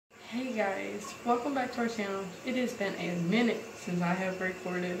Hey guys, welcome back to our channel. It has been a minute since I have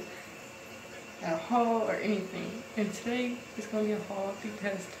recorded a haul or anything, and today is going to be a haul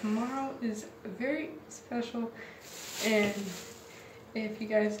because tomorrow is very special. And if you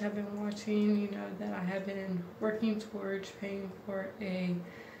guys have been watching, you know that I have been working towards paying for a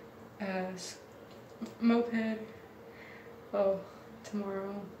moped. Well,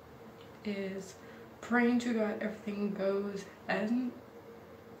 tomorrow is praying to God everything goes as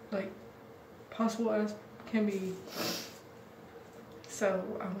possible as can be. So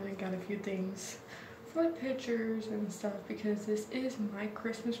I went and got a few things for pictures and stuff because this is my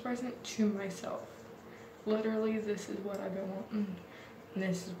Christmas present to myself. Literally, this is what I've been wanting and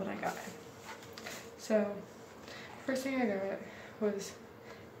this is what I got. So first thing I got was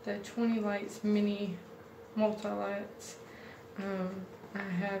the 20 lights mini multi-lights. I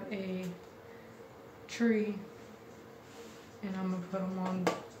have a tree and I'm gonna put them on.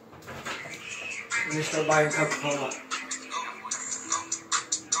 I'm just gonna buy a Coca-Cola.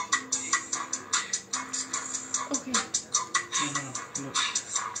 Okay.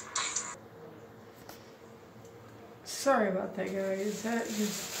 Sorry about that, guys. That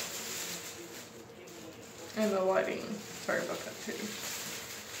just... and the lighting. Sorry about that, too.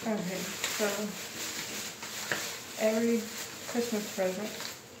 Okay, so... every Christmas present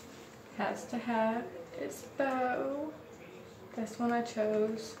has to have its bow. That's one I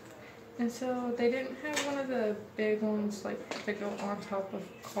chose. And so they didn't have one of the big ones like that go on top of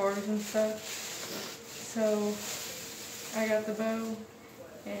cars and stuff. So I got the bow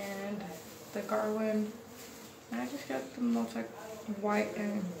and the garland. And I just got the most like white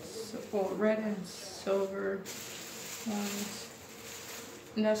and red and silver ones.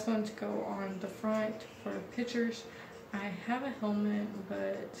 And that's going to go on the front for pictures. I have a helmet,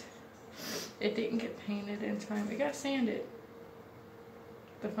 but it didn't get painted in time. It got sanded.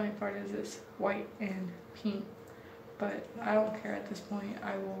 The funny part is it's white and pink, but I don't care at this point.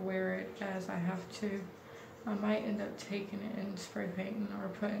 I will wear it as I have to. I might end up taking it and spray painting or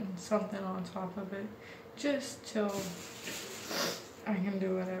putting something on top of it just till I can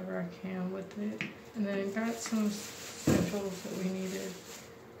do whatever I can with it. And then I got some essentials that we needed.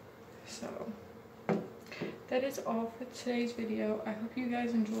 So that is all for today's video. I hope you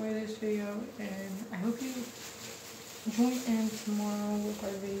guys enjoy this video, and I hope you join in tomorrow with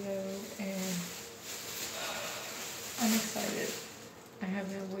our video. And I'm excited. I have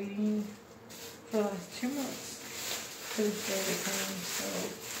been waiting for the last 2 months for this day to come, so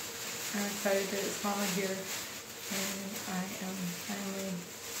I'm excited that it's finally here, and I am finally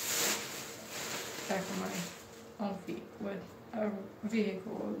back on my own feet with a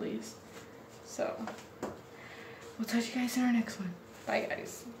vehicle at least. So we'll touch you guys in our next one. Bye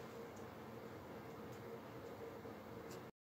guys.